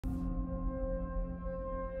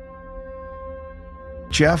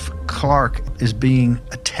Jeff Clark is being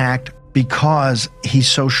attacked because he's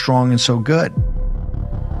so strong and so good.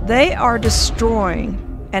 They are destroying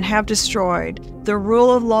and have destroyed the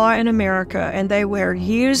rule of law in America, and they were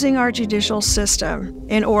using our judicial system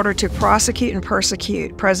in order to prosecute and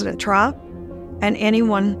persecute President Trump and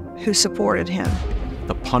anyone who supported him.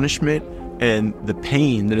 The punishment and the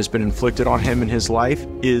pain that has been inflicted on him in his life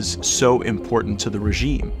is so important to the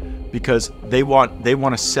regime because they want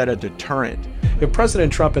to set a deterrent. If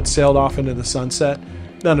President Trump had sailed off into the sunset,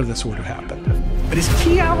 none of this would have happened. But his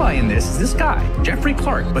key ally in this is this guy, Jeffrey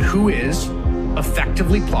Clark, but who is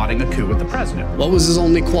effectively plotting a coup with the president. What was his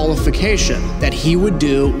only qualification? That he would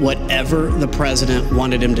do whatever the president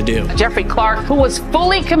wanted him to do. Jeffrey Clark, who was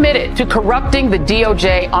fully committed to corrupting the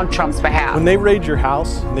DOJ on Trump's behalf. When they raid your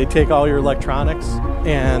house, they take all your electronics,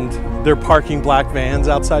 and they're parking black vans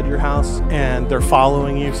outside your house, and they're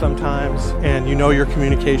following you sometimes, and you know your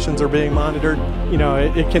communications are being monitored. You know,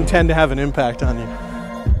 it can tend to have an impact on you.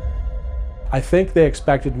 I think they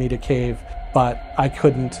expected me to cave, but I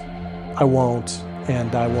couldn't. I won't,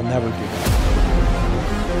 and I will never do that.